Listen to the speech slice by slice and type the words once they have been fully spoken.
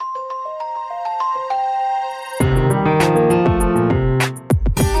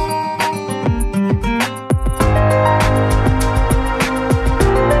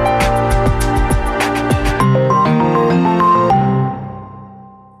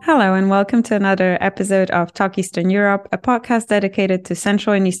Hello, and welcome to another episode of Talk Eastern Europe, a podcast dedicated to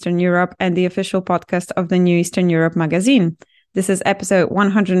Central and Eastern Europe and the official podcast of the New Eastern Europe magazine. This is episode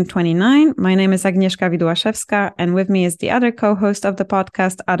 129. My name is Agnieszka Widłaszewska, and with me is the other co-host of the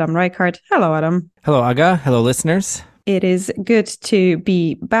podcast, Adam Reichert. Hello, Adam. Hello, Aga. Hello, listeners. It is good to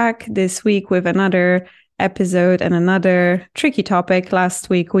be back this week with another episode and another tricky topic.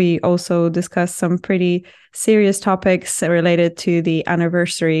 Last week, we also discussed some pretty serious topics related to the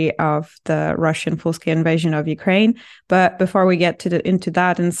anniversary of the Russian full-scale invasion of Ukraine. But before we get into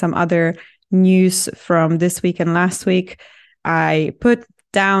that and some other news from this week and last week, I put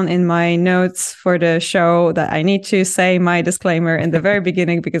down in my notes for the show that I need to say my disclaimer in the very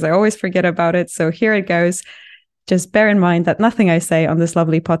beginning because I always forget about it. So here it goes. Just bear in mind that nothing I say on this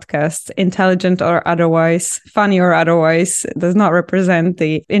lovely podcast, intelligent or otherwise, funny or otherwise, does not represent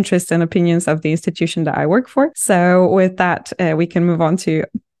the interests and opinions of the institution that I work for. So with that, we can move on to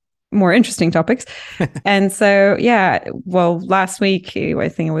more interesting topics. And so, last week, I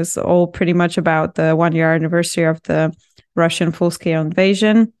think it was all pretty much about the 1-year anniversary of the Russian full-scale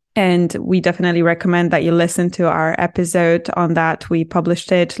invasion. And we definitely recommend that you listen to our episode on that. We published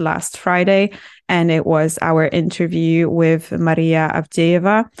it last Friday, and it was our interview with Maria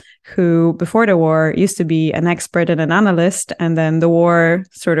Avdeeva, who before the war used to be an expert and an analyst. And then the war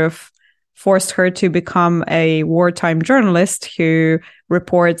sort of forced her to become a wartime journalist who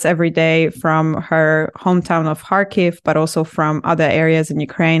reports every day from her hometown of Kharkiv, but also from other areas in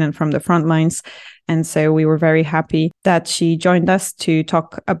Ukraine and from the front lines. And so we were very happy that she joined us to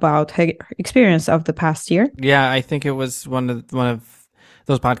talk about her experience of the past year. Yeah, I think it was one of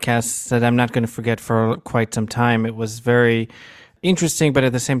those podcasts that I'm not going to forget for quite some time. It was very interesting, but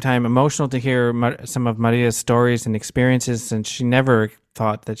at the same time emotional to hear some of Maria's stories and experiences. And she never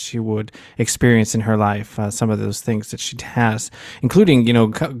thought that she would experience in her life some of those things that she has, including,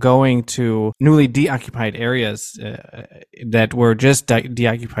 going to newly deoccupied areas that were just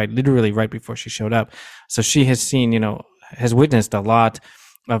deoccupied literally right before she showed up. So she has seen, has witnessed a lot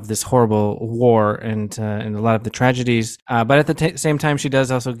of this horrible war and a lot of the tragedies. But at the same time, she does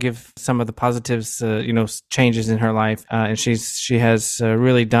also give some of the positives, changes in her life. And she has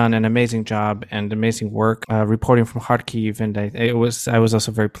really done an amazing job and amazing work reporting from Kharkiv. And I was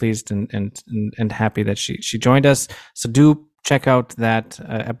also very pleased and happy that she joined us. So do check out that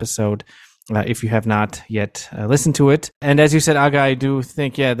episode. If you have not yet listened to it. And as you said, Aga, I do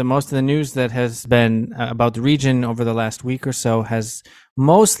think, the most of the news that has been about the region over the last week or so has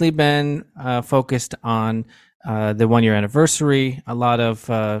mostly been focused on the 1-year anniversary, a lot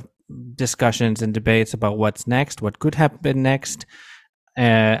of discussions and debates about what's next, what could happen next.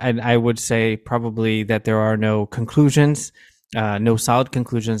 And I would say probably that there are no conclusions. No solid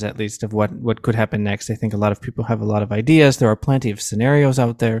conclusions, at least, of what could happen next. I think a lot of people have a lot of ideas. There are plenty of scenarios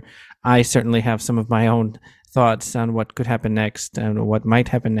out there. I certainly have some of my own thoughts on what could happen next and what might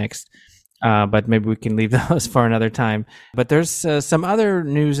happen next. But maybe we can leave those for another time. But there's some other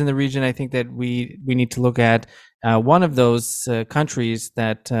news in the region I think that we need to look at. One of those countries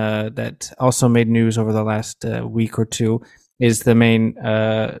that also made news over the last week or two is the main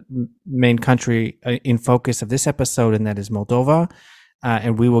country in focus of this episode, and that is Moldova.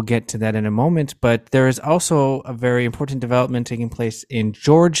 And we will get to that in a moment. But there is also a very important development taking place in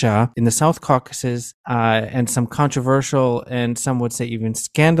Georgia, in the South Caucasus, and some controversial and some would say even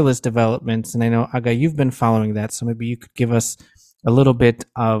scandalous developments. And I know, Aga, you've been following that, so maybe you could give us a little bit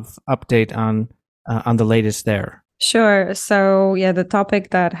of update on the latest there. Sure. So, the topic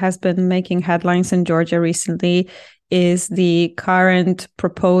that has been making headlines in Georgia recently is the current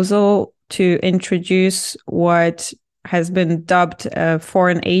proposal to introduce what has been dubbed a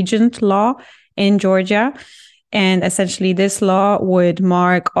foreign agent law in Georgia. And essentially, this law would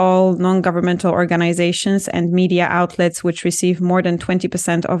mark all non-governmental organizations and media outlets which receive more than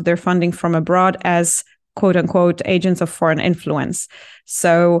 20% of their funding from abroad as quote unquote agents of foreign influence.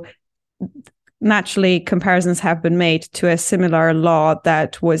 So naturally, comparisons have been made to a similar law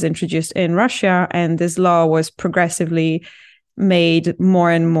that was introduced in Russia, and this law was progressively made more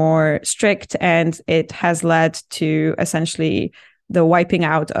and more strict, and it has led to essentially the wiping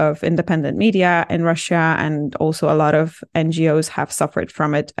out of independent media in Russia, and also a lot of NGOs have suffered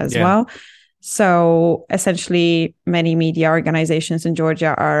from it as well. So essentially, many media organizations in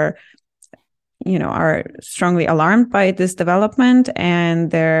Georgia are strongly alarmed by this development.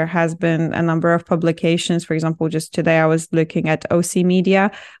 And there has been a number of publications. For example, just today I was looking at OC Media,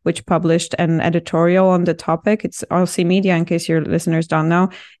 which published an editorial on the topic. It's OC Media, in case your listeners don't know,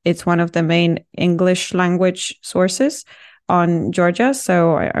 it's one of the main English language sources on Georgia.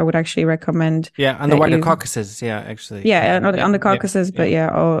 So I would actually recommend. Yeah, on the wider Caucasus. Yeah, actually. Yeah, on the Caucasus,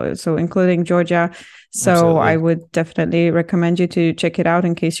 but so including Georgia. So Absolutely. I would definitely recommend you to check it out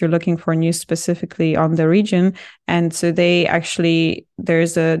in case you're looking for news specifically on the region. And so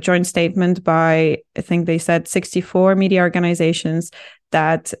there's a joint statement by, I think they said 64 media organizations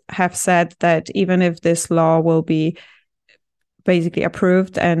that have said that even if this law will be basically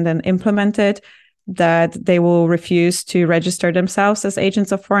approved and then implemented, that they will refuse to register themselves as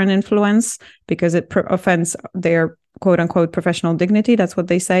agents of foreign influence because it offends their quote unquote professional dignity. That's what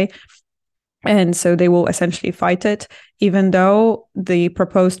they say. And so they will essentially fight it, even though the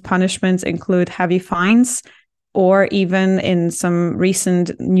proposed punishments include heavy fines, or even in some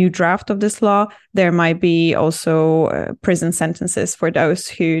recent new draft of this law, there might be also prison sentences for those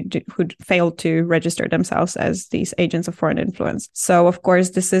who failed to register themselves as these agents of foreign influence. So, of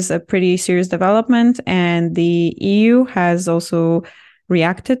course, this is a pretty serious development, and the EU has also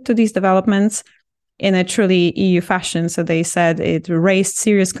reacted to these developments in a truly EU fashion. So they said it raised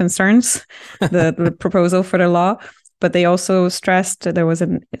serious concerns, the proposal for the law, but they also stressed, there was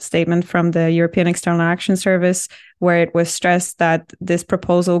a statement from the European External Action Service where it was stressed that this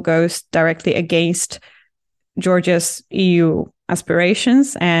proposal goes directly against Georgia's EU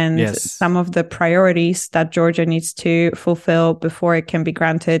aspirations and some of the priorities that Georgia needs to fulfill before it can be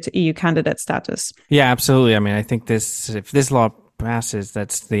granted EU candidate status. Yeah, absolutely. I mean, I think if this law passes,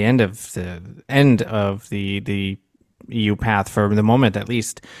 that's the end of the EU path for the moment, at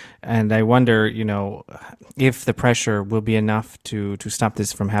least. And I wonder, if the pressure will be enough to stop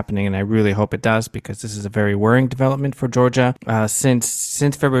this from happening. And I really hope it does, because this is a very worrying development for Georgia. Since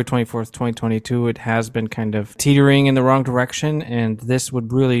February 24th, 2022, it has been kind of teetering in the wrong direction. And this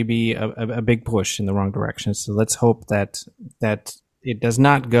would really be a big push in the wrong direction. So let's hope that it does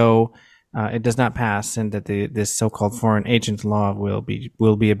not go. It does not pass, and that this so-called foreign agent law will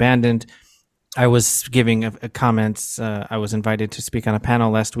be abandoned. I was giving comments. I was invited to speak on a panel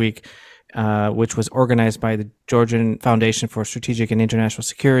last week, which was organized by the Georgian Foundation for Strategic and International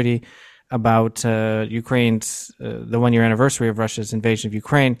Security, about Ukraine's the 1-year anniversary of Russia's invasion of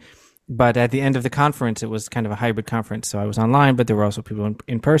Ukraine. But at the end of the conference, it was kind of a hybrid conference. So I was online, but there were also people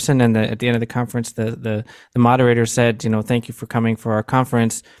in person. And at the end of the conference, the moderator said, thank you for coming for our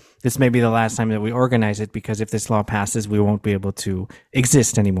conference. This may be the last time that we organize it, because if this law passes, we won't be able to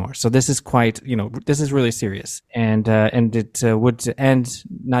exist anymore. So this is this is really serious. And it would end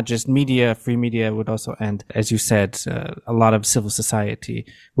not just media, free media, it would also end, as you said, a lot of civil society,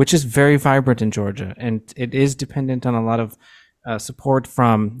 which is very vibrant in Georgia. And it is dependent on a lot of support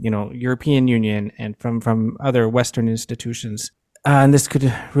from, European Union and from other Western institutions. And this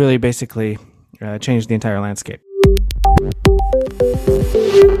could really basically change the entire landscape.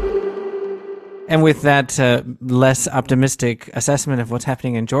 And with that less optimistic assessment of what's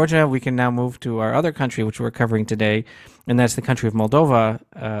happening in Georgia, we can now move to our other country, which we're covering today, and that's the country of Moldova.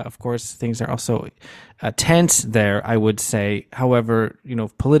 Of course, things are also tense there, I would say. However,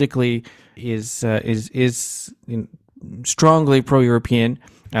 politically is strongly pro-European.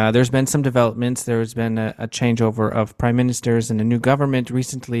 There's been some developments. There's been a changeover of prime ministers and a new government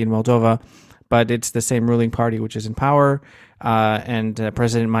recently in Moldova, but it's the same ruling party which is in power. And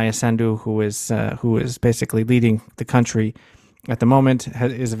President Maia Sandu, who is basically leading the country at the moment,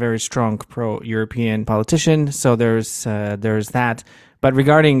 is a very strong pro-European politician. So there's that. But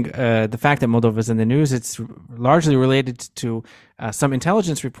regarding the fact that Moldova is in the news, it's largely related to some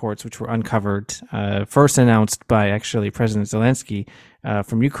intelligence reports which were uncovered, first announced by actually President Zelensky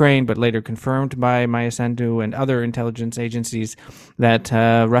from Ukraine, but later confirmed by Maia Sandu and other intelligence agencies, that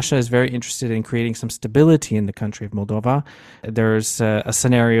Russia is very interested in creating some stability in the country of Moldova. There's a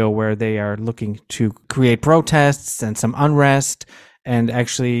scenario where they are looking to create protests and some unrest, and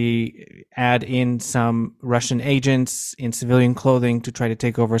actually add in some Russian agents in civilian clothing to try to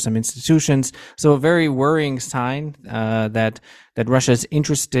take over some institutions. So a very worrying sign that Russia is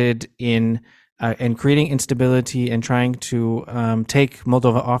interested in creating instability and trying to take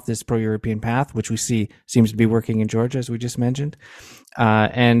Moldova off this pro-European path, which we see seems to be working in Georgia, as we just mentioned.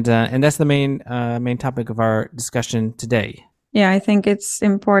 And that's the main topic of our discussion today. Yeah, I think it's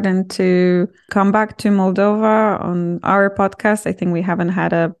important to come back to Moldova on our podcast. I think we haven't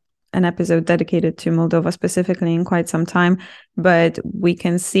had an episode dedicated to Moldova specifically in quite some time, but we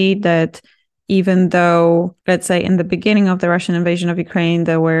can see that even though, let's say, in the beginning of the Russian invasion of Ukraine,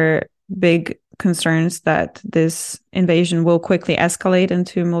 there were big concerns that this invasion will quickly escalate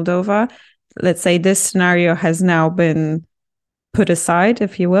into Moldova. Let's say this scenario has now been put aside,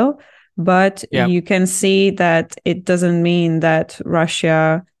 if you will. But you can see that it doesn't mean that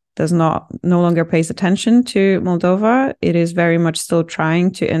Russia no longer pays attention to Moldova. It is very much still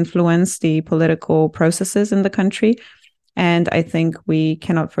trying to influence the political processes in the country. And I think we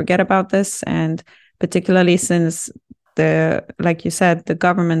cannot forget about this. And particularly since like you said, the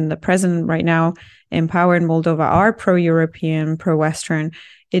government, the president right now in power in Moldova are pro-European, pro-Western,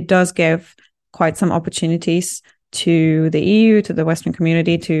 it does give quite some opportunities to the EU, to the Western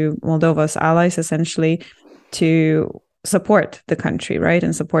community, to Moldova's allies, essentially, to support the country, right?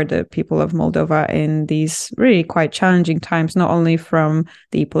 And support the people of Moldova in these really quite challenging times, not only from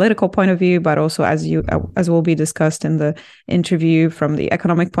the political point of view, but also as will be discussed in the interview, from the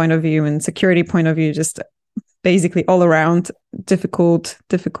economic point of view and security point of view, just basically all around difficult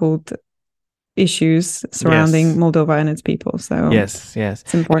issues surrounding Moldova and its people. So yes,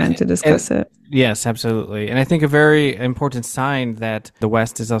 it's important to discuss it. Yes, absolutely. And I think a very important sign that the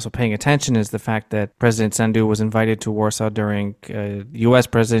West is also paying attention is the fact that President Sandu was invited to Warsaw during U.S.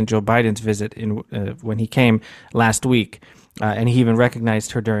 President Joe Biden's visit when he came last week. And he even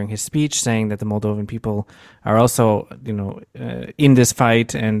recognized her during his speech, saying that the Moldovan people are also, in this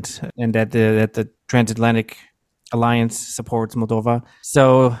fight, and that the transatlantic alliance supports Moldova.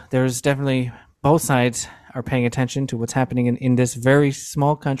 So there's definitely both sides are paying attention to what's happening in this very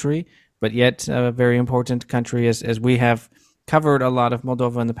small country, but yet a very important country. As we have covered a lot of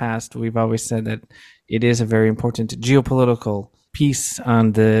Moldova in the past, we've always said that it is a very important geopolitical piece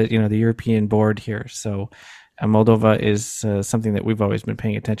on the European board here. So Moldova is something that we've always been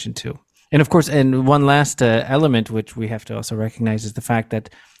paying attention to. And of course, and one last element which we have to also recognize is the fact that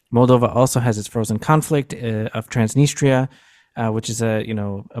Moldova also has its frozen conflict of Transnistria, which is a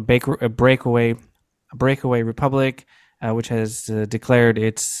breakaway republic, which has declared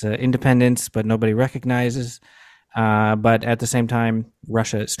its independence, but nobody recognizes. But at the same time,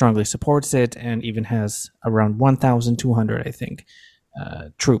 Russia strongly supports it and even has around 1,200, I think,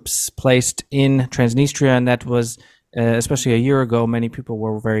 troops placed in Transnistria. And that was, especially a year ago, many people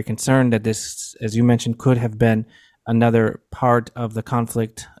were very concerned that this, as you mentioned, could have been another part of the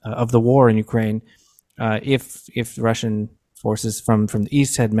conflict, of the war in Ukraine, if Russian forces from the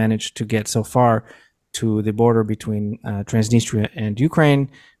east had managed to get so far to the border between Transnistria and Ukraine.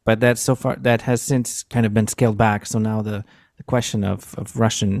 But that has since kind of been scaled back. So now the question of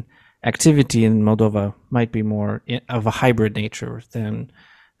Russian activity in Moldova might be more of a hybrid nature than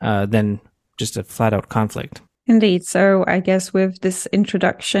just a flat out conflict. Indeed. So I guess with this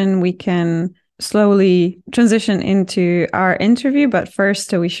introduction, we can slowly transition into our interview, but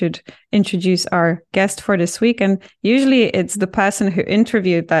first we should introduce our guest for this week. And usually it's the person who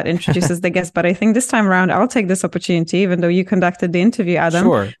interviewed that introduces the guest, but I think this time around I'll take this opportunity, even though you conducted the interview, Adam.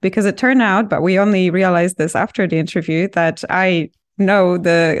 Sure. Because it turned out, but we only realized this after the interview, that I know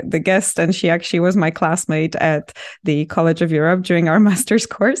the guest, and she actually was my classmate at the College of Europe during our master's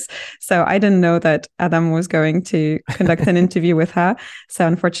course. So I didn't know that Adam was going to conduct an interview with her. So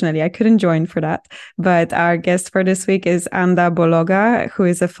unfortunately, I couldn't join for that. But our guest for this week is Anda Bologa, who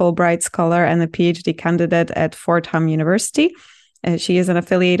is a Fulbright scholar and a PhD candidate at Fordham University. She is an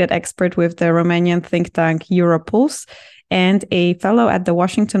affiliated expert with the Romanian think tank Europulse and a fellow at the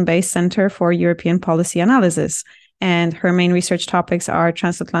Washington-based Center for European Policy Analysis. And her main research topics are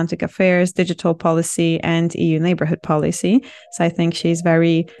transatlantic affairs, digital policy, and EU neighborhood policy. So I think she's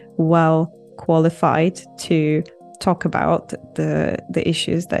very well qualified to talk about the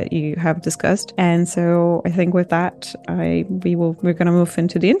issues that you have discussed. And so I think with that, we're going to move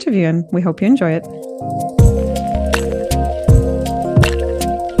into the interview, and we hope you enjoy it.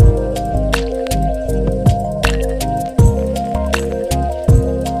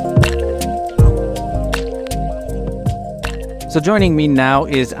 So joining me now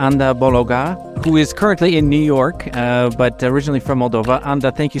is Anda Bologa, who is currently in New York, but originally from Moldova.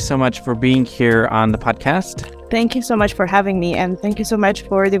 Anda, thank you so much for being here on the podcast. Thank you so much for having me, and thank you so much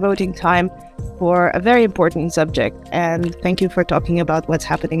for devoting time for a very important subject. And thank you for talking about what's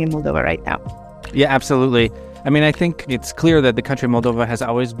happening in Moldova right now. Yeah, absolutely. I mean, I think it's clear that the country Moldova has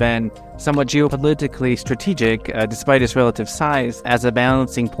always been somewhat geopolitically strategic, despite its relative size, as a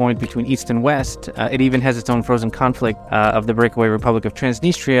balancing point between East and West. It even has its own frozen conflict of the breakaway Republic of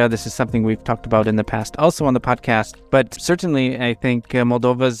Transnistria. This is something we've talked about in the past, also on the podcast. But certainly, I think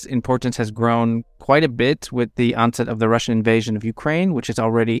Moldova's importance has grown quite a bit with the onset of the Russian invasion of Ukraine, which is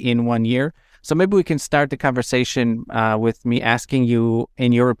already in 1 year. So maybe we can start the conversation with me asking you,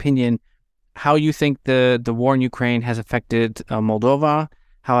 in your opinion, how you think the war in Ukraine has affected Moldova.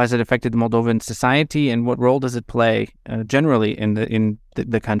 How has it affected the Moldovan society, and what role does it play generally in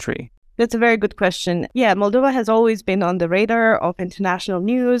the country? That's a very good question. Yeah, Moldova has always been on the radar of international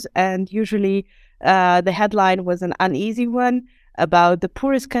news, and usually the headline was an uneasy one. about the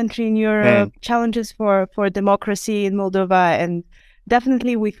poorest country in Europe, challenges for democracy in Moldova, and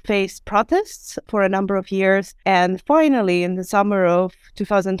definitely we faced protests for a number of years. And finally, in the summer of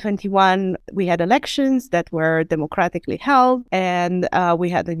 2021, we had elections that were democratically held, and we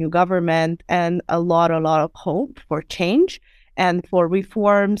had a new government and a lot of hope for change and for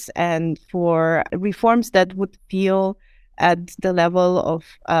reforms, and for reforms that would feel at the level of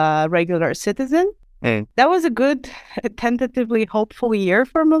a regular citizen. That was a good, tentatively hopeful year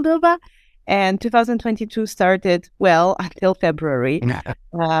for Moldova. And 2022 started well until February,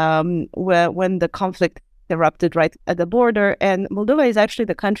 when the conflict erupted right at the border. And Moldova is actually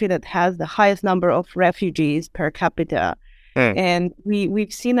the country that has the highest number of refugees per capita. And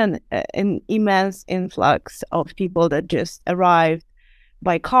we've seen an immense influx of people that just arrived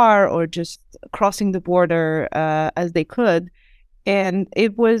by car or just crossing the border as they could. And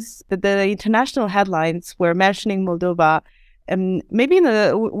it was the international headlines were mentioning Moldova, maybe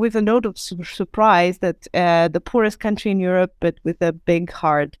with a note of surprise that the poorest country in Europe, but with a big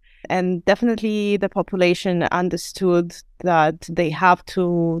heart. And definitely the population understood that they have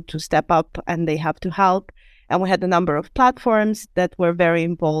to step up and they have to help. And we had a number of platforms that were very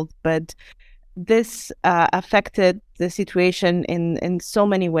involved, but this affected the situation in so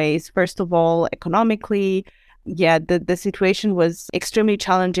many ways. First of all, economically, the situation was extremely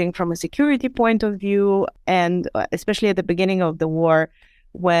challenging from a security point of view, and especially at the beginning of the war,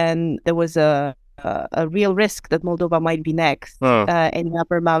 when there was a real risk that Moldova might be next in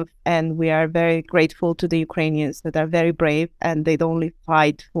upper month. And we are very grateful to the Ukrainians that are very brave, and they don't only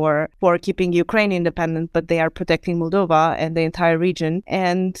fight for keeping Ukraine independent, but they are protecting Moldova and the entire region.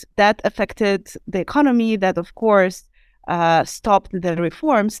 And that affected the economy. That, of course, stopped the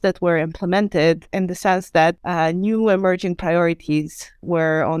reforms that were implemented, in the sense that new emerging priorities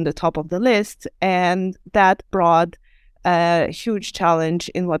were on the top of the list, and that brought a huge challenge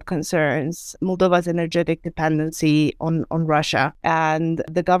in what concerns Moldova's energetic dependency on Russia. And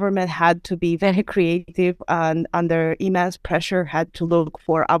the government had to be very creative and under immense pressure had to look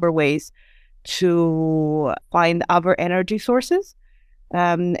for other ways to find other energy sources.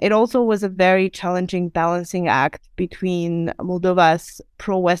 It also was a very challenging balancing act between Moldova's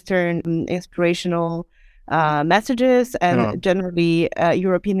pro-Western inspirational messages and generally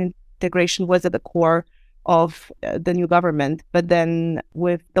European integration was at the core of the new government. But then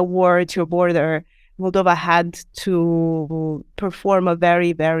with the war at your border, Moldova had to perform a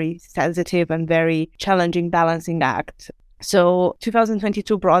very, very sensitive and very challenging balancing act. So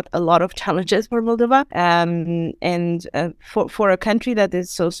 2022 brought a lot of challenges for Moldova, and for a country that is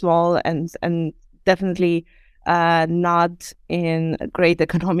so small and definitely not in great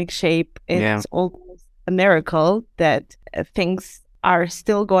economic shape, it's almost a miracle that things are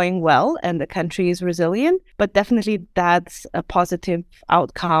still going well and the country is resilient. But definitely that's a positive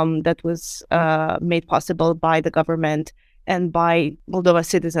outcome that was made possible by the government and by Moldova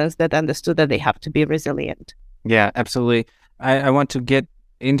citizens that understood that they have to be resilient. Yeah, absolutely. I want to get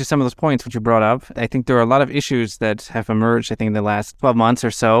into some of those points which you brought up. I think there are a lot of issues that have emerged, I think, in the last 12 months or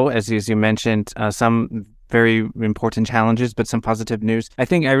so, as you mentioned, some very important challenges, but some positive news. I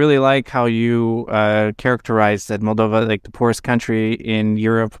think I really like how you characterize that Moldova, like the poorest country in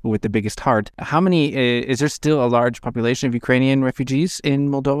Europe with the biggest heart. How many, is there still a large population of Ukrainian refugees in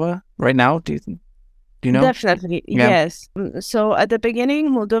Moldova right now, do you think? Do you know? Definitely, yes. So at the beginning,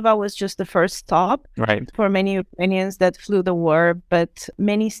 Moldova was just the first stop for many Ukrainians that flew the war, but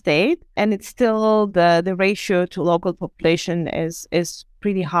many stayed. And it's still the ratio to local population is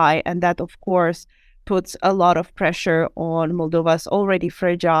pretty high. And that, of course, puts a lot of pressure on Moldova's already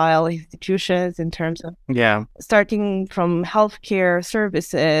fragile institutions in terms of starting from healthcare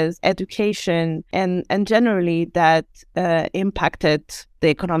services, education, and generally that impacted the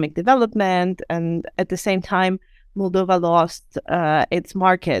economic development. And at the same time, Moldova lost its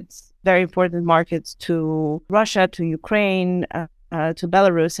markets, very important markets, to Russia, to Ukraine, to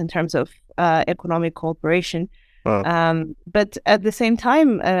Belarus in terms of economic cooperation. But at the same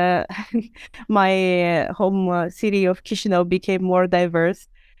time, my home city of Chisinau became more diverse,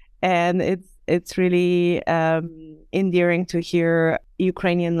 and it's really endearing to hear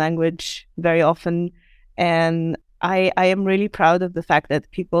Ukrainian language very often. And I am really proud of the fact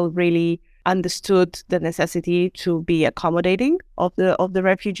that people really understood the necessity to be accommodating of the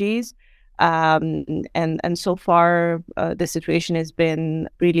refugees. And so far, the situation has been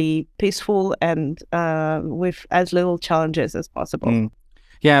really peaceful and with as little challenges as possible.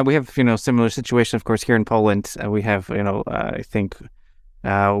 Yeah, we have, similar situation, of course, here in Poland. We have, I think,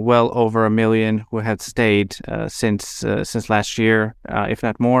 well over 1 million who had stayed since last year, if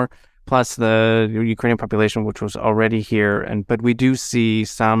not more. plus the Ukrainian population, which was already here. But we do see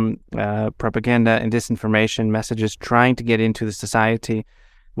some propaganda and disinformation messages trying to get into the society,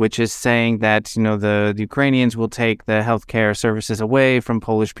 which is saying that, the Ukrainians will take the healthcare services away from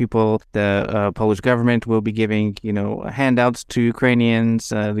Polish people. The Polish government will be giving, handouts to Ukrainians.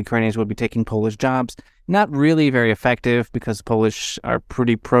 The Ukrainians will be taking Polish jobs. Not really very effective because Polish are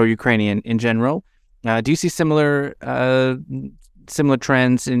pretty pro-Ukrainian in general. Do you see similar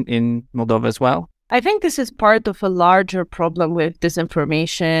trends in Moldova as well? I think this is part of a larger problem with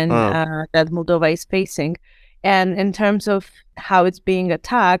disinformation that Moldova is facing. And in terms of how it's being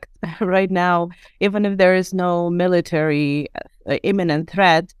attacked right now, even if there is no military imminent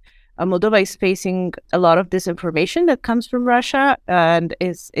threat, Moldova is facing a lot of disinformation that comes from Russia and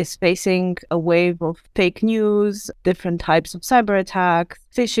is facing a wave of fake news, different types of cyber attacks,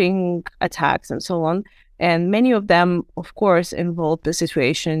 phishing attacks, and so on. And many of them, of course, involve the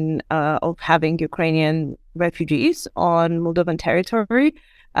situation of having Ukrainian refugees on Moldovan territory.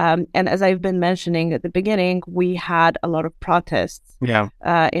 And as I've been mentioning at the beginning, we had a lot of protests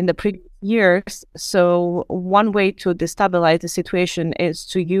in the previous years. So one way to destabilize the situation is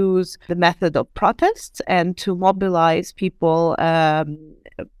to use the method of protests and to mobilize people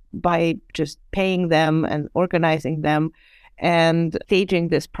by just paying them and organizing them and staging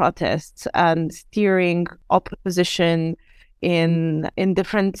these protests and steering opposition in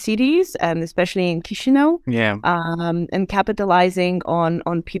different cities and especially in Chisinau, and capitalizing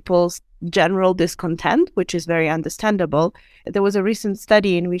on people's general discontent, which is very understandable. There was a recent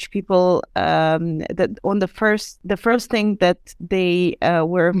study in which people that on the first thing that they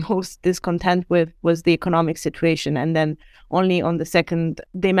were most discontent with was the economic situation, and then only on the second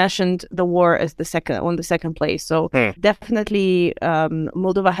they mentioned the war as the second place. So definitely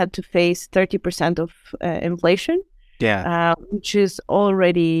Moldova had to face 30% of inflation. Which is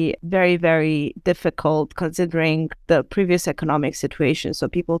already very, very difficult considering the previous economic situation. So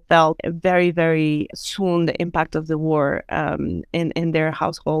people felt very, very soon the impact of the war in their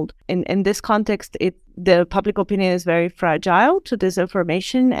household. In this context, the public opinion is very fragile to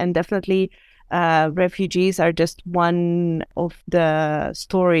disinformation, and definitely refugees are just one of the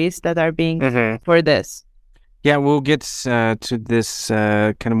stories that are being for this. Yeah, we'll get to this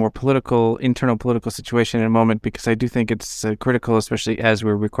kind of more internal political situation in a moment, because I do think it's critical, especially as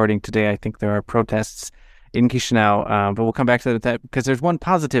we're recording today. I think there are protests in Chisinau, but we'll come back to that because there's one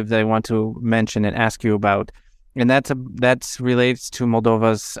positive that I want to mention and ask you about, and that's relates to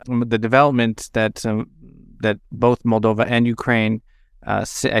Moldova's the development that both Moldova and Ukraine.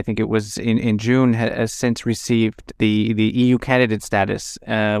 I think it was in June, has since received the EU candidate status.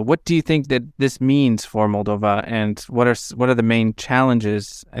 What do you think that this means for Moldova, and what are the main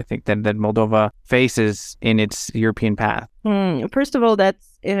challenges I think that Moldova faces in its European path? First of all,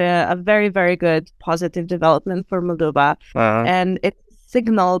 that's a very, very good positive development for Moldova, and it's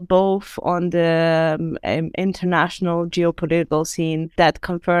signal both on the international geopolitical scene that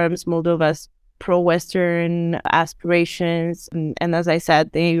confirms Moldova's pro-Western aspirations, and as I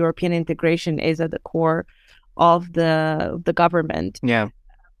said, the European integration is at the core of the government.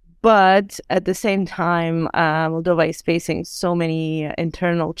 But at the same time, Moldova is facing so many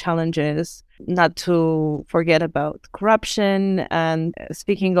internal challenges, not to forget about corruption. And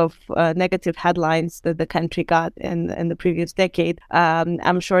speaking of negative headlines that the country got in the previous decade,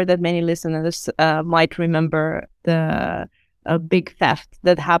 I'm sure that many listeners might remember a big theft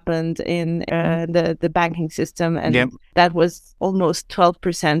that happened in the banking system, and that was almost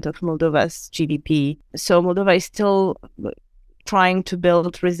 12% of Moldova's GDP. So Moldova is still trying to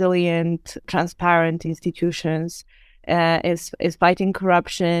build resilient, transparent institutions, is fighting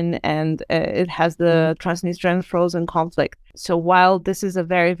corruption, and it has the Transnistrian frozen conflict. So while this is a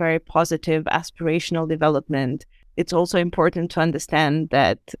very, very positive aspirational development, it's also important to understand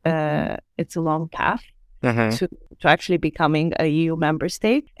that it's a long path to actually becoming a EU member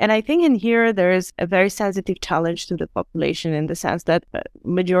state. And I think in here there is a very sensitive challenge to the population, in the sense that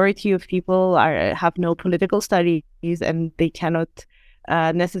majority of people have no political studies, and they cannot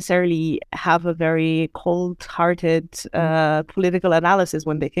necessarily have a very cold-hearted political analysis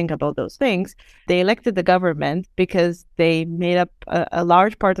when they think about those things. They elected the government because they made up a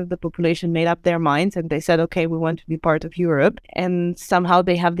large part of the population made up their minds, and they said, okay, we want to be part of Europe. And somehow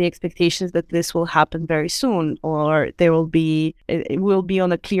they have the expectations that this will happen very soon, or it will be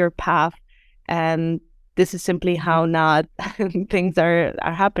on a clear path. And this is simply how not things are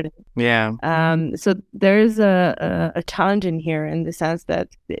happening. So there is a challenge in here, in the sense that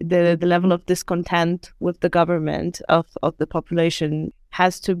the level of discontent with the government of the population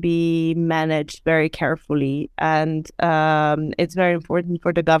has to be managed very carefully. And it's very important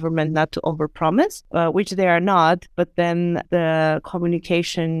for the government not to overpromise, which they are not, but then the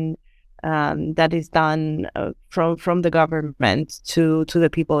communication that is done from the government to the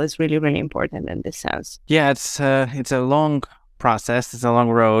people is really, really important in this sense. Yeah, it's a long process. It's a long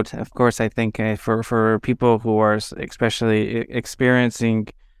road. Of course, I think for people who are especially experiencing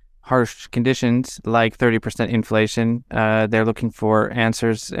harsh conditions like 30% inflation, they're looking for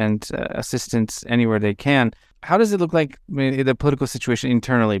answers and assistance anywhere they can. How does it look like the political situation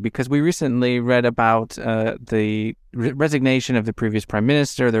internally? Because we recently read about the resignation of the previous prime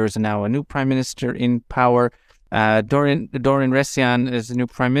minister. There is now a new prime minister in power. Dorin Resian is the new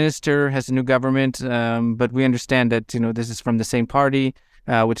prime minister, has a new government, but we understand that this is from the same party,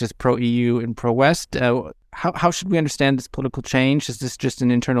 which is pro-EU and pro-West. How should we understand this political change? Is this just an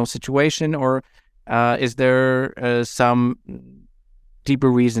internal situation, or is there some deeper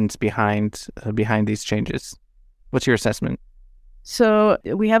reasons behind these changes? What's your assessment? So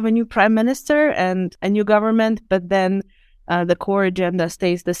we have a new prime minister and a new government, but then the core agenda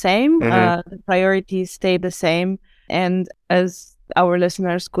stays the same. The priorities stay the same. And as our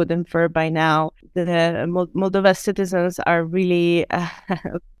listeners could infer by now, the Moldova citizens are really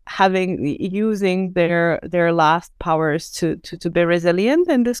using their last powers to be resilient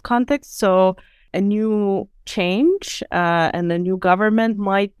in this context. So a new change and a new government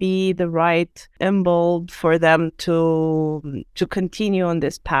might be the right impulse for them to continue on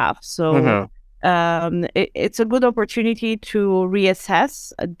this path. So it's a good opportunity to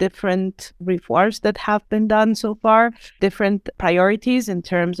reassess different reforms that have been done so far, different priorities in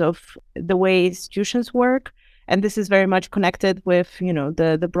terms of the way institutions work. And this is very much connected with,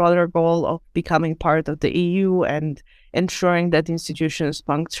 the broader goal of becoming part of the EU and ensuring that institutions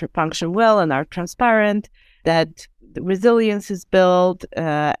function well and are transparent, that the resilience is built,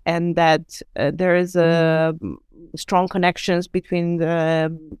 and that there is a strong connections between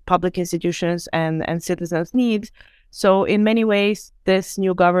the public institutions and citizens' needs. So in many ways, this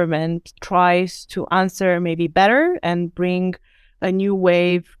new government tries to answer maybe better and bring a new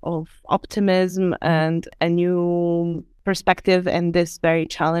wave of optimism and a new perspective in this very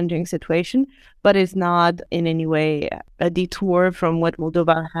challenging situation, but is not in any way a detour from what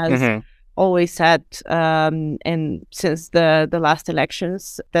Moldova has always said, and since the last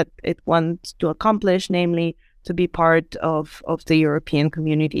elections, that it wants to accomplish, namely to be part of the European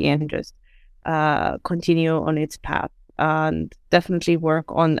community and just continue on its path. And definitely work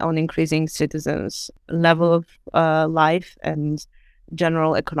on increasing citizens' level of life and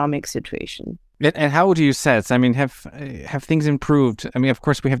general economic situation. And how would you assess? I mean, have things improved? I mean, of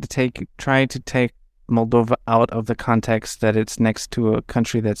course, we have to try to take Moldova out of the context that it's next to a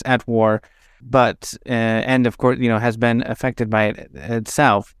country that's at war, but and of course, has been affected by it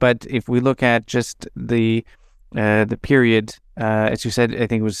itself. But if we look at just the period, as you said, I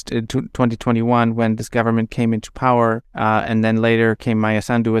think it was 2021 when this government came into power, and then later came Maia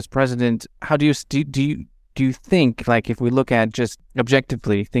Sandu as president. How do you think, like, if we look at just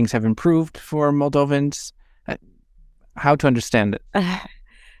objectively, things have improved for Moldovans? How to understand it?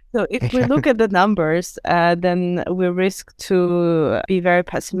 So if we look at the numbers, then we risk to be very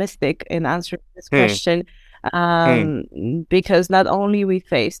pessimistic in answering this question. Because not only we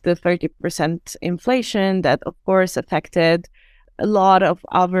faced the 30% inflation that, of course, affected a lot of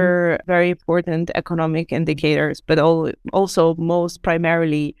other very important economic indicators, but also most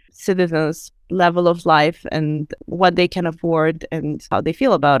primarily citizens' level of life and what they can afford and how they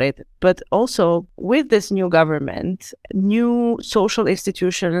feel about it. But also with this new government, new social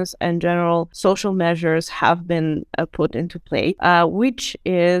institutions and general social measures have been put into play, which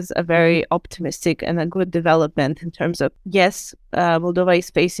is a very optimistic and a good development in terms of, yes, Moldova is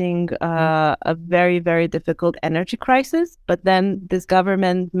facing a very, very difficult energy crisis, but then this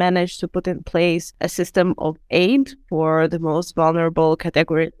government managed to put in place a system of aid for the most vulnerable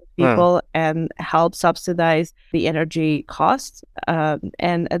categories of people and help subsidize the energy costs.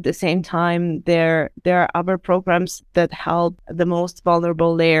 And at the same time, there are other programs that help the most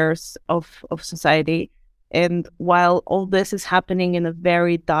vulnerable layers of society. And while all this is happening in a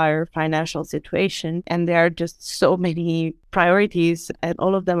very dire financial situation, and there are just so many priorities, and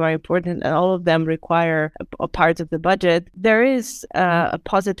all of them are important, and all of them require a part of the budget, there is a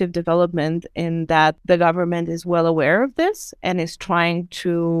positive development in that the government is well aware of this and is trying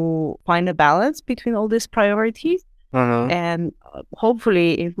to find a balance between all these priorities. And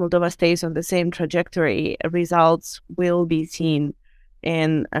hopefully, if Moldova stays on the same trajectory, results will be seen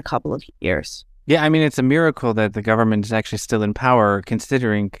in a couple of years. Yeah, I mean, it's a miracle that the government is actually still in power,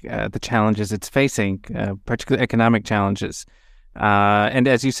 considering the challenges it's facing, particularly economic challenges. And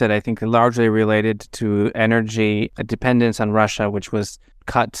as you said, I think largely related to energy dependence on Russia, which was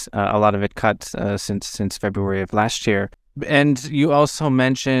cut, a lot of it cut since February of last year. And you also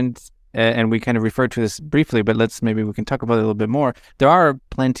mentioned, and we kind of referred to this briefly, but maybe we can talk about it a little bit more. There are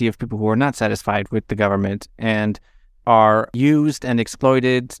plenty of people who are not satisfied with the government and are used and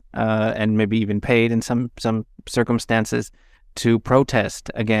exploited and maybe even paid in some circumstances to protest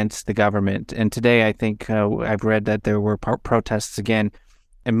against the government. And today, I think I've read that there were protests again,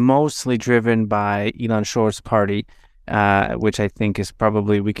 and mostly driven by Ilan Shor's party, which I think is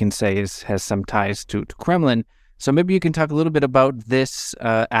probably, we can say, has some ties to Kremlin. So maybe you can talk a little bit about this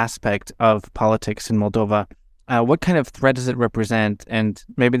aspect of politics in Moldova. What kind of threat does it represent? And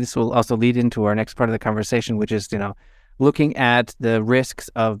maybe this will also lead into our next part of the conversation, which is, looking at the risks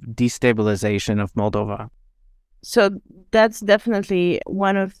of destabilization of Moldova. So that's definitely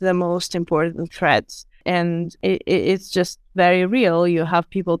one of the most important threats. And it's just very real. You have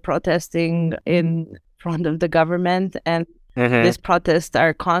people protesting in front of the government, and these protests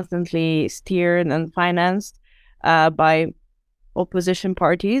are constantly steered and financed by opposition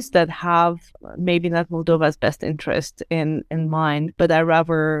parties that have maybe not Moldova's best interest in mind, but are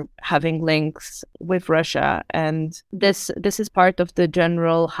rather having links with Russia. And this is part of the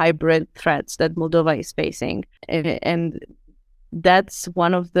general hybrid threats that Moldova is facing. And that's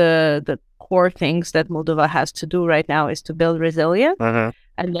one of the core things that Moldova has to do right now, is to build resilience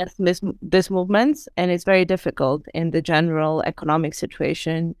against these movements. And it's very difficult in the general economic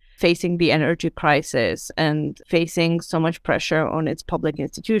situation, facing the energy crisis and facing so much pressure on its public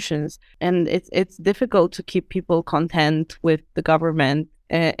institutions. And it's difficult to keep people content with the government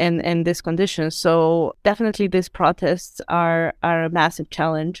in these conditions. So definitely these protests are a massive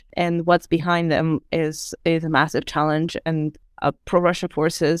challenge, and what's behind them is a massive challenge. And pro-Russian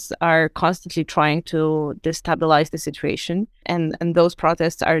forces are constantly trying to destabilize the situation. And those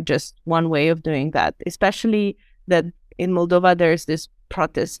protests are just one way of doing that, especially that in Moldova there's this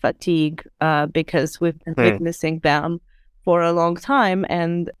protest fatigue because we've been witnessing them for a long time.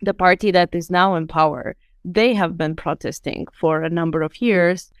 And the party that is now in power, they have been protesting for a number of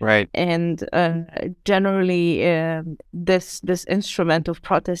years. Right. And generally, this instrument of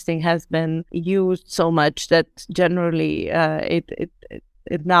protesting has been used so much that generally it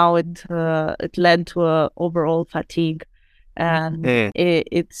led to a overall fatigue. And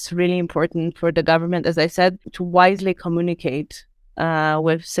it's really important for the government, as I said, to wisely communicate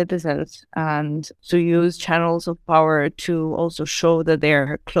with citizens and to use channels of power to also show that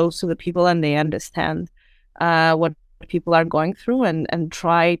they're close to the people and they understand what people are going through, and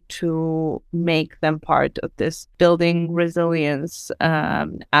try to make them part of this building resilience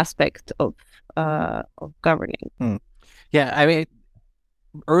aspect of governing. Yeah, I mean,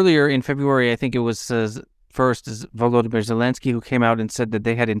 earlier in February, I think it was first is Volodymyr Zelensky, who came out and said that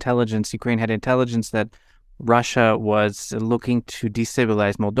Ukraine had intelligence that Russia was looking to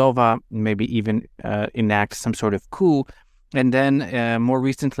destabilize Moldova, maybe even enact some sort of coup. And then more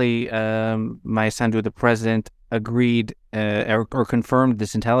recently, Maia Sandu, the president, agreed or confirmed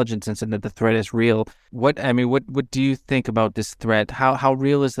this intelligence and said that the threat is real. What do you think about this threat? How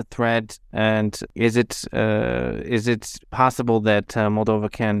real is the threat? And is it possible that Moldova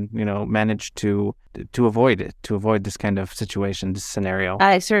can manage to avoid it, to avoid this kind of situation, this scenario?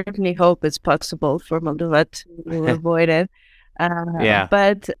 I certainly hope it's possible for Moldova to avoid it.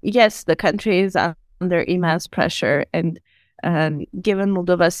 But yes, the country is under immense pressure, and given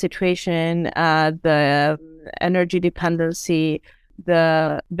Moldova's situation, the energy dependency,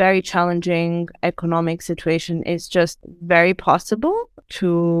 the very challenging economic situation, is just very possible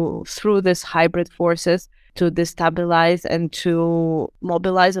through this hybrid forces, to destabilize and to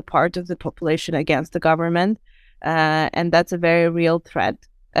mobilize a part of the population against the government. And that's a very real threat.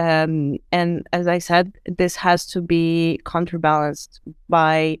 And as I said, this has to be counterbalanced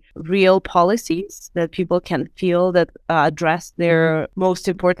by real policies that people can feel, that address their most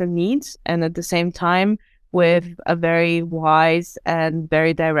important needs, and at the same time with a very wise and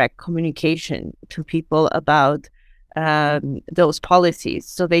very direct communication to people about those policies,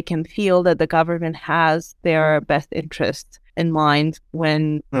 so they can feel that the government has their best interest in mind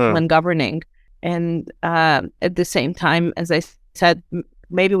when governing. And at the same time, as I said,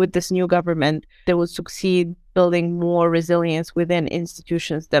 maybe with this new government, they will succeed building more resilience within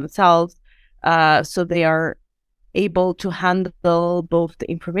institutions themselves, so they are able to handle both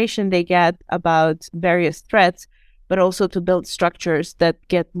the information they get about various threats, but also to build structures that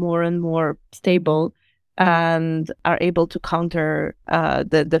get more and more stable and are able to counter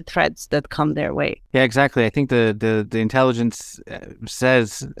the threats that come their way. Yeah, exactly. I think the intelligence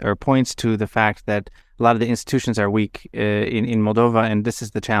says or points to the fact that a lot of the institutions are weak in Moldova, and this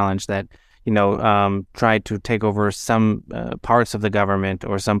is the challenge that try to take over some parts of the government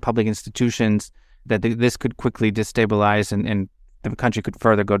or some public institutions, that this could quickly destabilize and the country could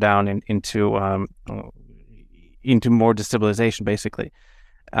further go down into more destabilization, basically.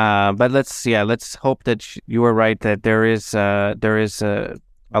 But let's hope that you are right, that there is a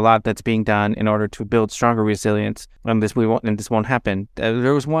lot that's being done in order to build stronger resilience, and this won't happen.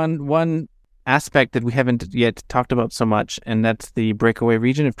 There was one aspect that we haven't yet talked about so much, and that's the breakaway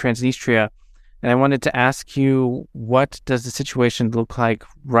region of Transnistria. And I wanted to ask you, what does the situation look like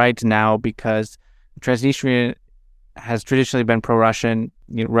right now? Because Transnistria has traditionally been pro-Russian.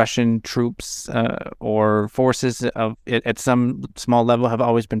 Russian troops or forces at some small level have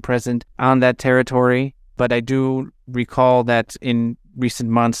always been present on that territory. But I do recall that in recent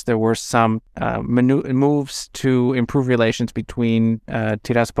months there were some moves to improve relations between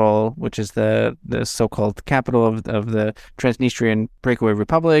Tiraspol, which is the so-called capital of the Transnistrian Breakaway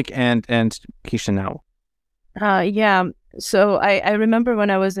Republic, and Chisinau. Yeah. So I remember when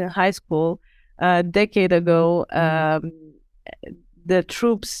I was in high school a decade ago, the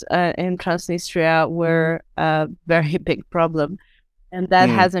troops in Transnistria were a very big problem. And that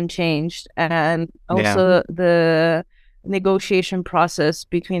hasn't changed. And also the negotiation process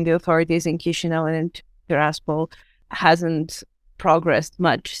between the authorities in Chisinau and in Tiraspol hasn't progressed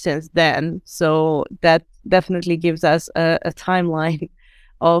much since then. So that definitely gives us a timeline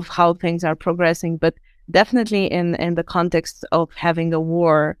of how things are progressing. But definitely in the context of having a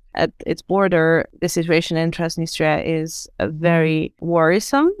war at its border, the situation in Transnistria is very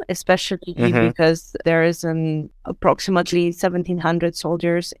worrisome, especially because there is approximately 1,700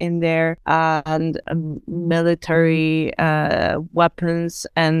 soldiers in there and military weapons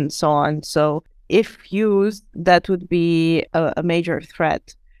and so on. So if used, that would be a major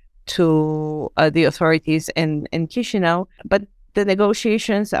threat to the authorities in Chisinau. But the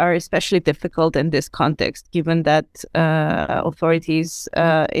negotiations are especially difficult in this context, given that authorities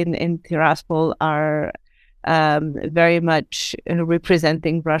in Tiraspol are very much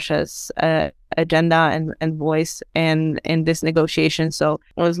representing Russia's agenda and voice in this negotiation. So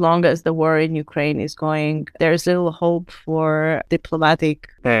as long as the war in Ukraine is going, there's little hope for diplomatic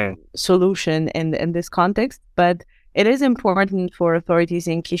solution in this context. But it is important for authorities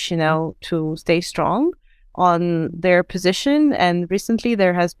in Chisinau to stay strong on their position, and recently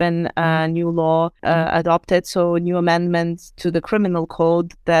there has been a new law adopted, so new amendments to the criminal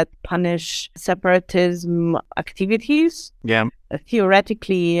code that punish separatism activities.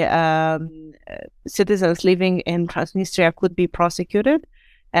 Theoretically, citizens living in Transnistria could be prosecuted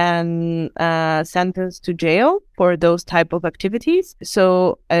and sentenced to jail for those type of activities.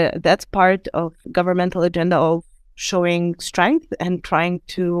 So that's part of governmental agenda of showing strength and trying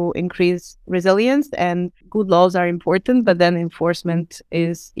to increase resilience. And good laws are important, but then enforcement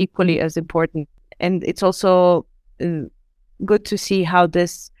is equally as important. And it's also good to see how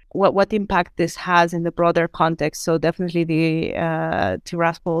what impact this has in the broader context. So definitely the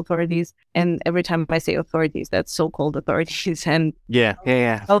Tiraspol authorities, and every time I say authorities, that's so-called authorities and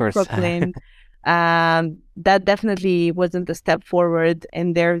self-proclaimed. That definitely wasn't a step forward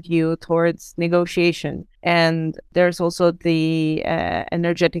in their view towards negotiation. And there's also the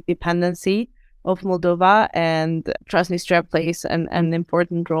energetic dependency of Moldova, and Transnistria plays an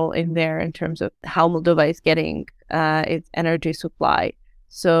important role in there in terms of how Moldova is getting its energy supply.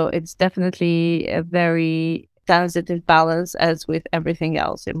 So it's definitely a very sensitive balance, as with everything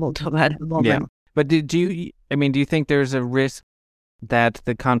else in Moldova at the moment. Yeah. But do you think there's a risk that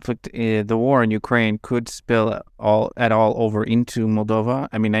the conflict, the war in Ukraine, could spill at all over into Moldova?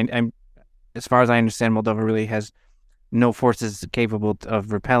 I mean, I'm as far as I understand, Moldova really has no forces capable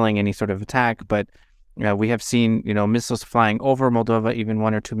of repelling any sort of attack. But we have seen, missiles flying over Moldova, even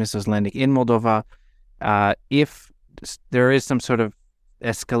 1 or 2 missiles landing in Moldova. If there is some sort of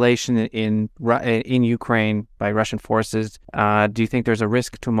escalation in Ukraine by Russian forces, do you think there's a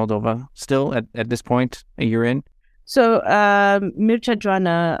risk to Moldova still at this point, a year in? So Mircea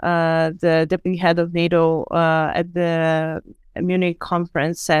Joană, the deputy head of NATO at the Munich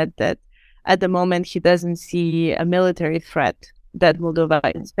conference, said that at the moment he doesn't see a military threat that Moldova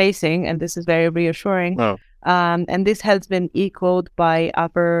is facing, and this is very reassuring. And this has been echoed by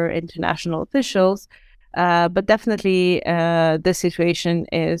upper international officials. But definitely the situation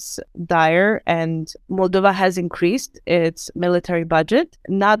is dire, and Moldova has increased its military budget,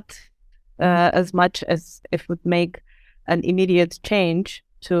 not as much as it would make an immediate change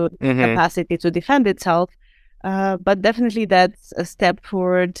to capacity to defend itself. But definitely that's a step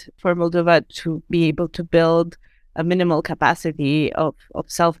forward for Moldova to be able to build a minimal capacity of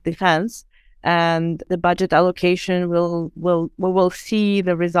self-defense. And the budget allocation we will see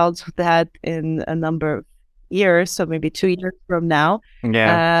the results of that in a number of years, so maybe 2 years from now.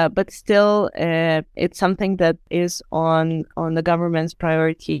 Yeah. But still, it's something that is on the government's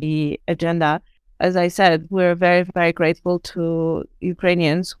priority agenda. As I said, we're very, very grateful to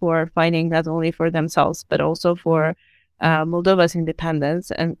Ukrainians who are fighting not only for themselves, but also for Moldova's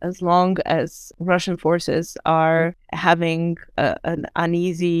independence. And as long as Russian forces are having an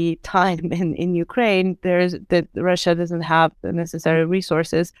uneasy time in Ukraine, Russia doesn't have the necessary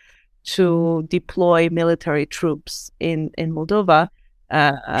resources to deploy military troops in Moldova.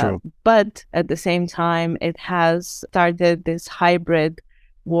 But at the same time, it has started this hybrid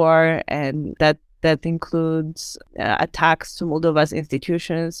war, and that includes attacks to Moldova's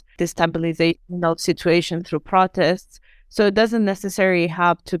institutions, destabilization of situation through protests. So it doesn't necessarily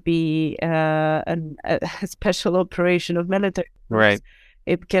have to be a special operation of military troops. Right.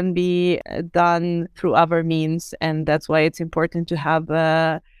 It can be done through other means, and that's why it's important to have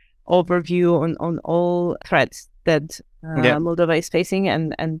a overview on all threats that Moldova is facing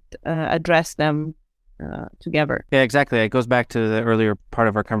and address them together. Yeah, exactly. It goes back to the earlier part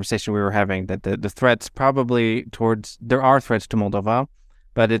of our conversation we were having, that the threats probably there are threats to Moldova,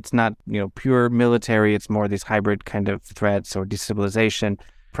 but it's not, pure military. It's more these hybrid kind of threats or destabilization,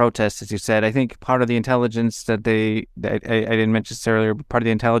 protests, as you said. I think part of the intelligence that I didn't mention this earlier, but part of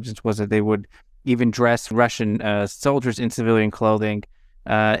the intelligence was that they would even dress Russian soldiers in civilian clothing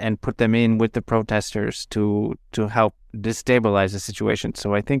and put them in with the protesters to help destabilize the situation.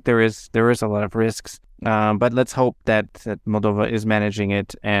 So I think there is a lot of risks, but let's hope that Moldova is managing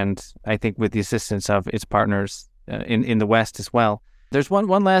it, and I think with the assistance of its partners in the West as well. There's one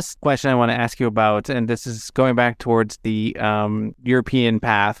last question I want to ask you about, and this is going back towards the European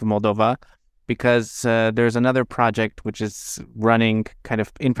path of Moldova, because there's another project which is running kind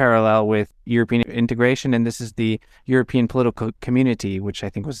of in parallel with European integration, and this is the European Political Community, which I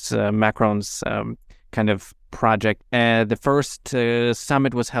think was Macron's kind of project. The first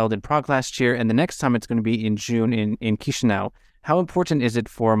summit was held in Prague last year, and the next summit's going to be in June in Chisinau. How important is it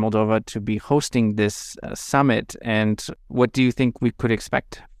for Moldova to be hosting this summit, and what do you think we could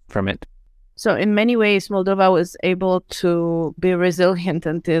expect from it? So in many ways, Moldova was able to be resilient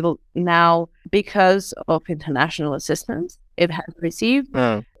until now because of international assistance it has received.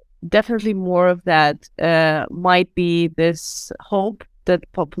 Definitely more of that might be this hope that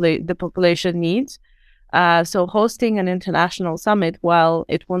the population needs. So hosting an international summit, while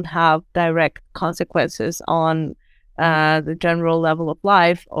it won't have direct consequences on the general level of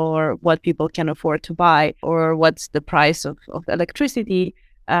life or what people can afford to buy or what's the price of electricity,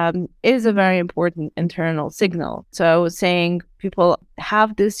 is a very important internal signal. So I was saying people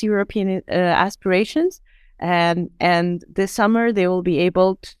have this European aspirations, and this summer they will be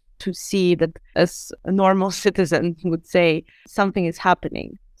able to see that, as a normal citizen would say, something is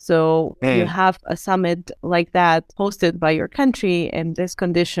happening. So you have a summit like that hosted by your country in these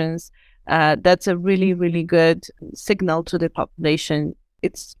conditions. That's a really, really good signal to the population.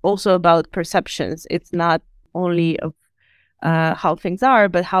 It's also about perceptions. It's not only of how things are,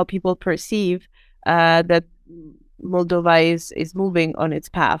 but how people perceive that Moldova is moving on its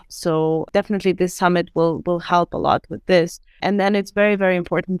path. So definitely this summit will help a lot with this. And then it's very, very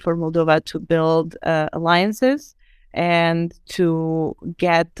important for Moldova to build alliances and to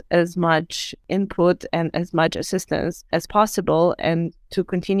get as much input and as much assistance as possible, and to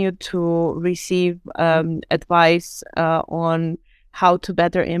continue to receive advice on how to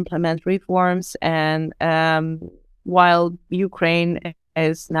better implement reforms. And while Ukraine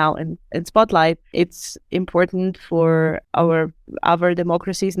is now in spotlight, it's important for our other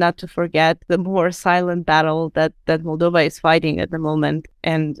democracies not to forget the more silent battle that Moldova is fighting at the moment.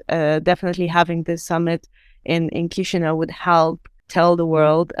 And definitely having this summit in Chisinau would help tell the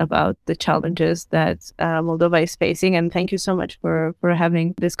world about the challenges that Moldova is facing. And thank you so much for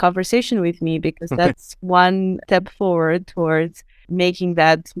having this conversation with me, because that's one step forward towards making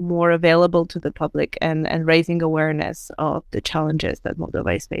that more available to the public and raising awareness of the challenges that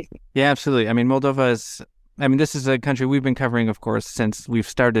Moldova is facing. Yeah, absolutely. I mean, this is a country we've been covering, of course, since we've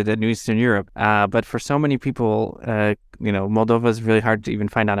started at New Eastern Europe. But for so many people, Moldova is really hard to even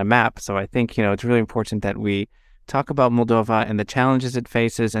find on a map. So I think, it's really important that we talk about Moldova and the challenges it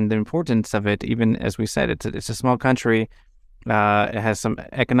faces and the importance of it. Even as we said, it's a small country. It has some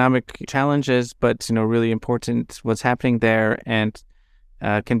economic challenges, but, really important what's happening there, and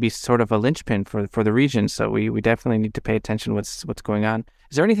can be sort of a linchpin for the region. So we definitely need to pay attention what's going on.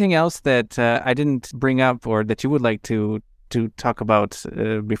 Is there anything else that I didn't bring up or that you would like to talk about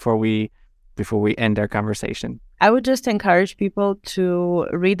before we end our conversation? I would just encourage people to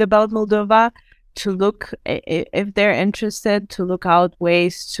read about Moldova, to look, if they're interested, to look out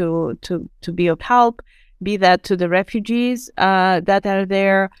ways to be of help, be that to the refugees that are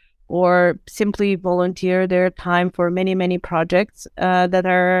there, or simply volunteer their time for many, many projects that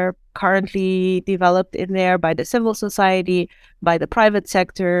are currently developed in there by the civil society, by the private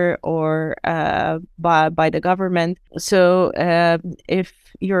sector, or by the government. So if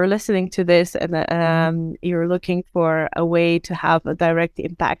you're listening to this and you're looking for a way to have a direct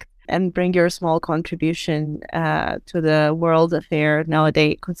impact and bring your small contribution to the world affair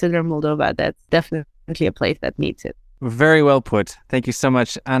nowadays, consider Moldova. That's definitely a place that needs it. Very well put. Thank you so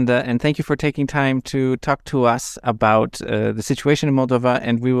much, Anda, and thank you for taking time to talk to us about the situation in Moldova,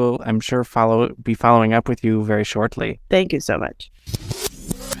 and we will, I'm sure, be following up with you very shortly. Thank you so much.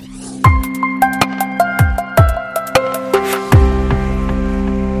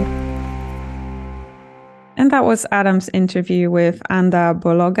 And that was Adam's interview with Anda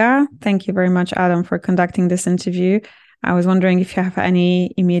Bologa. Thank you very much, Adam, for conducting this interview. I was wondering if you have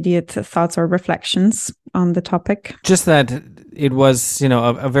any immediate thoughts or reflections on the topic. Just that it was,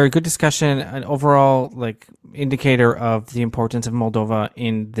 a very good discussion, an overall indicator of the importance of Moldova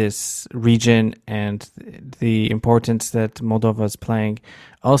in this region and the importance that Moldova is playing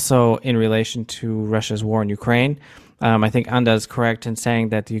also in relation to Russia's war in Ukraine. I think Anda is correct in saying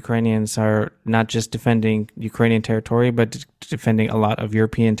that the Ukrainians are not just defending Ukrainian territory, but defending a lot of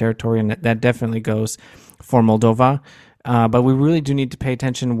European territory, and that definitely goes for Moldova. But we really do need to pay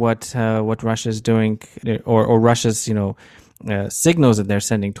attention what Russia is doing, or Russia's signals that they're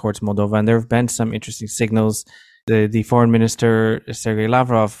sending towards Moldova. And there have been some interesting signals. The foreign minister Sergei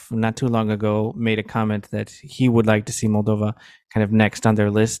Lavrov not too long ago made a comment that he would like to see Moldova kind of next on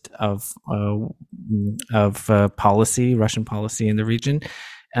their list of policy, Russian policy in the region.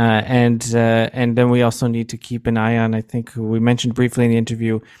 And then we also need to keep an eye on, I think we mentioned briefly in the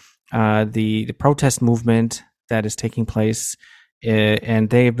interview, the protest movement that is taking place, and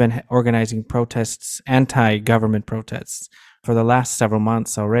they've been organizing protests, anti-government protests, for the last several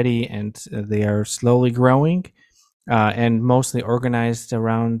months already, and they are slowly growing, and mostly organized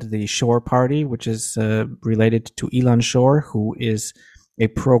around the Shor Party, which is related to Ilan Shor, who is a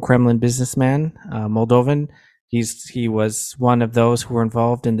pro-Kremlin businessman, Moldovan. He was one of those who were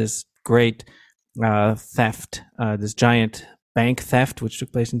involved in this great theft, this giant bank theft, which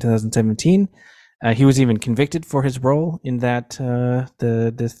took place in 2017. He was even convicted for his role in that,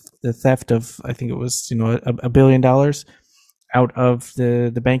 the theft of, I think it was, $1 billion out of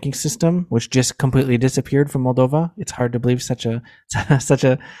the banking system, which just completely disappeared from Moldova. It's hard to believe such a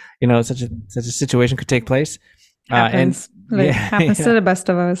situation could take place. Happens to the best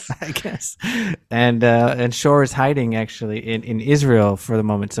of us, I guess. And Shor is hiding actually in Israel for the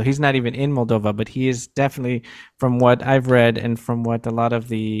moment, so he's not even in Moldova. But he is definitely, from what I've read and from what a lot of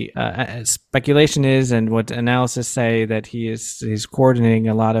the speculation is, and what analysis say, that he's coordinating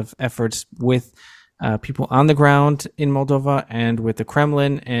a lot of efforts with people on the ground in Moldova and with the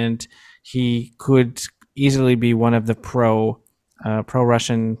Kremlin, and he could easily be one of the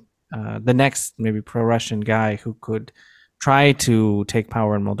pro-Russian. The next maybe pro-Russian guy who could try to take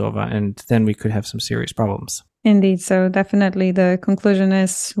power in Moldova, and then we could have some serious problems. Indeed. So definitely the conclusion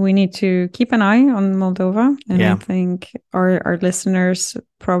is we need to keep an eye on Moldova. And I think our listeners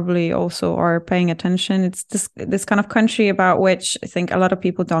probably also are paying attention. It's this kind of country about which I think a lot of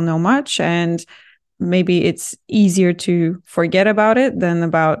people don't know much, and maybe it's easier to forget about it than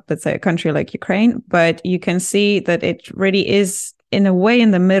about, let's say, a country like Ukraine. But you can see that it really is, in a way,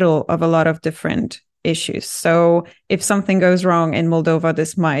 in the middle of a lot of different issues. So if something goes wrong in Moldova,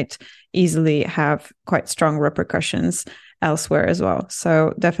 this might easily have quite strong repercussions elsewhere as well.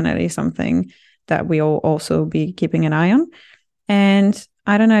 So definitely something that we'll also be keeping an eye on. And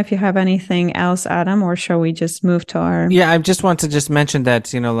I don't know if you have anything else, Adam, or shall we just move to our... Yeah, I just want to just mention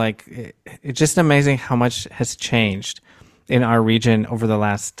that, it's just amazing how much has changed in our region over the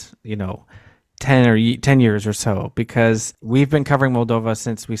last, 10 years or so, because we've been covering Moldova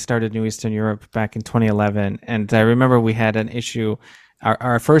since we started New Eastern Europe back in 2011. And I remember we had an issue,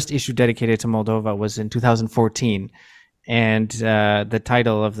 our first issue dedicated to Moldova was in 2014. And the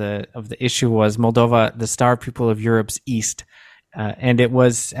title of the issue was Moldova, the Star Pupil of Europe's East. And it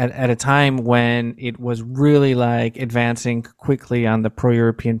was at a time when it was really advancing quickly on the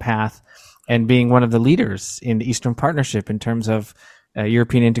pro-European path and being one of the leaders in the Eastern Partnership in terms of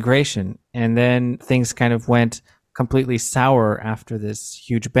European integration. And then things kind of went completely sour after this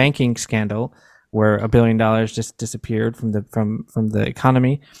huge banking scandal where $1 billion just disappeared from the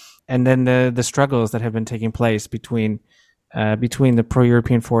economy. And then the struggles that have been taking place between between the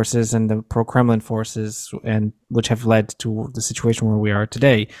pro-European forces and the pro-Kremlin forces, and which have led to the situation where we are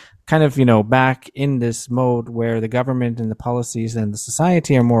today. Kind of, back in this mode where the government and the policies and the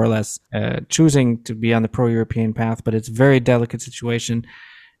society are more or less choosing to be on the pro-European path, but it's a very delicate situation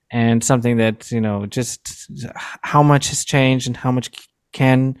and something that, just how much has changed and how much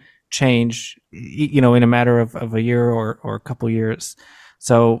can change, in a matter of a year or a couple years.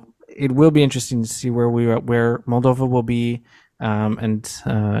 So it will be interesting to see where Moldova will be, and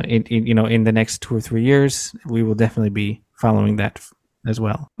in the next 2 or 3 years, we will definitely be following that as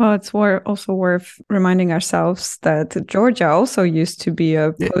well. Well, it's also worth reminding ourselves that Georgia also used to be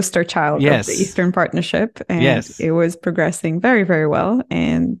a poster child of the Eastern Partnership, and it was progressing very, very well.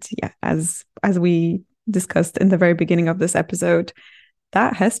 And as we discussed in the very beginning of this episode,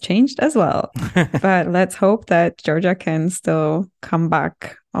 that has changed as well. But let's hope that Georgia can still come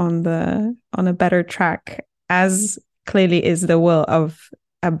back on a better track, as clearly is the will of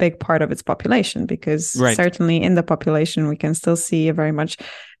a big part of its population, because certainly in the population we can still see a very much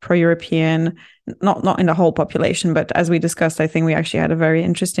pro-European, not in the whole population, but as we discussed, I think we actually had a very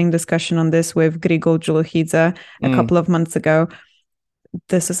interesting discussion on this with Grigol Djuluhidze a couple of months ago.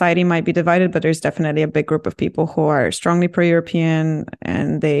 The society might be divided, but there's definitely a big group of people who are strongly pro-European,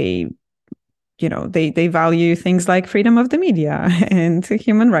 and they value things like freedom of the media and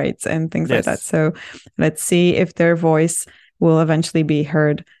human rights and things like that. So let's see if their voice will eventually be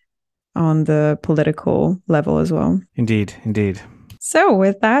heard on the political level as well. Indeed. So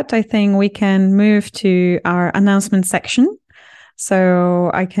with that, I think we can move to our announcement section.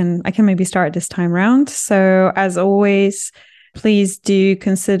 So I can maybe start this time round. So as always, please do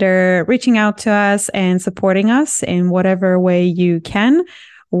consider reaching out to us and supporting us in whatever way you can.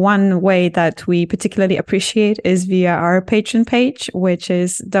 One way that we particularly appreciate is via our Patreon page, which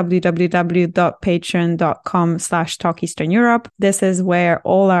is www.patreon.com/TalkEasternEurope. This is where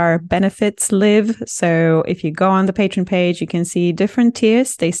all our benefits live. So if you go on the Patreon page, you can see different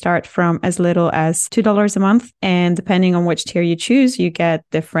tiers. They start from as little as $2 a month. And depending on which tier you choose, you get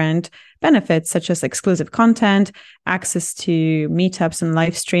different benefits such as exclusive content, access to meetups and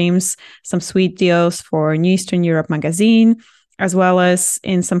live streams, some sweet deals for New Eastern Europe magazine, as well as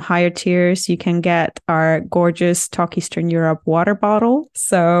in some higher tiers, you can get our gorgeous Talk Eastern Europe water bottle.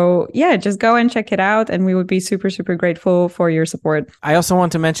 So just go and check it out, and we would be super, super grateful for your support. I also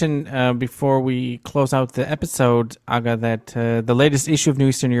want to mention before we close out the episode, Aga, that the latest issue of New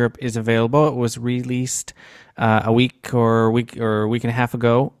Eastern Europe is available. It was released a week and a half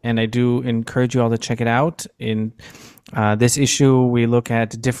ago, and I do encourage you all to check it out. In this issue, we look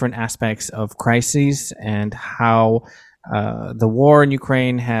at different aspects of crises and how the war in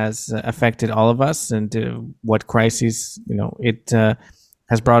Ukraine has affected all of us, and what crises it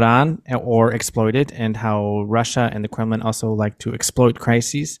has brought on or exploited, and how Russia and the Kremlin also like to exploit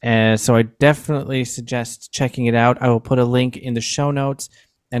crises. So I definitely suggest checking it out. I will put a link in the show notes.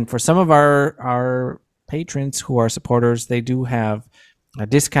 And for some of our patrons who are supporters, they do have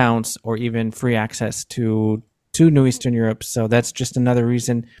discounts or even free access to New Eastern Europe. So that's just another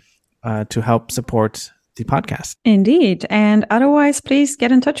reason to help support the podcast. Indeed. And otherwise, please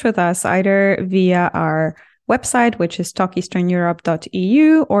get in touch with us either via our website, which is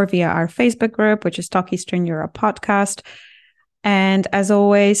talkeasterneurope.eu, or via our Facebook group, which is Talk Eastern Europe Podcast. And as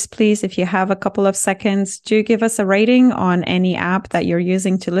always, please, if you have a couple of seconds, do give us a rating on any app that you're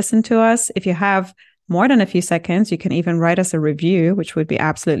using to listen to us. If you have more than a few seconds, you can even write us a review, which would be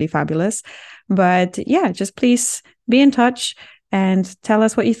absolutely fabulous. But just please be in touch and tell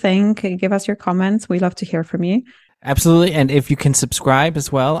us what you think. Give us your comments. We love to hear from you. Absolutely. And if you can subscribe as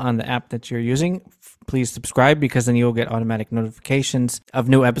well on the app that you're using, please subscribe, because then you'll get automatic notifications of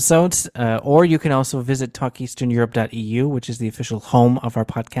new episodes. Or you can also visit talkeasterneurope.eu, which is the official home of our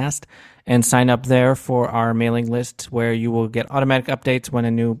podcast, and sign up there for our mailing list, where you will get automatic updates when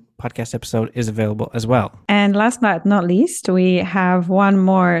a new podcast episode is available as well. And last but not least, we have one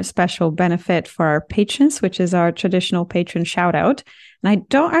more special benefit for our patrons, which is our traditional patron shout out. And I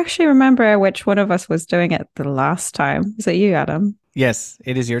don't actually remember which one of us was doing it the last time. Is it you, Adam? Yes,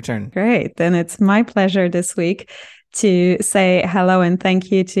 it is your turn. Great. Then it's my pleasure this week to say hello and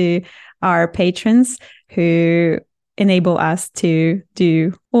thank you to our patrons who enable us to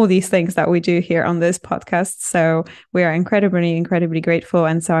do all these things that we do here on this podcast. So we are incredibly, incredibly grateful.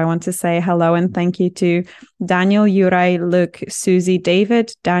 And so I want to say hello and thank you to Daniel, Juraj, Luke, Susie,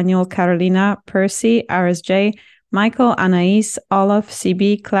 David, Daniel, Carolina, Percy, RSJ, Michael, Anais, Olaf,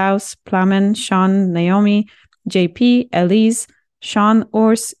 CB, Klaus, Plamen, Sean, Naomi, JP, Elise, Sean,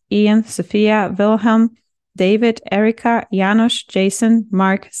 Urs, Ian, Sophia, Wilhelm, David, Erica, Janos, Jason,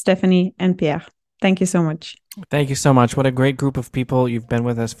 Mark, Stephanie, and Pierre. Thank you so much. Thank you so much. What a great group of people. You've been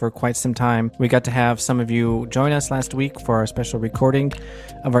with us for quite some time. We got to have some of you join us last week for our special recording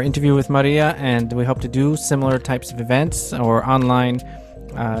of our interview with Maria, and we hope to do similar types of events or online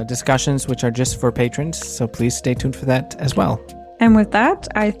discussions, which are just for patrons. So please stay tuned for that as well. And with that,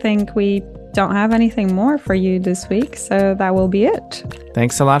 I think we don't have anything more for you this week, so that will be it.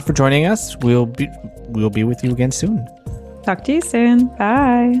 Thanks a lot for joining us. We'll be with you again soon. Talk to you soon.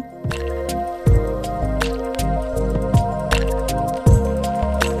 Bye.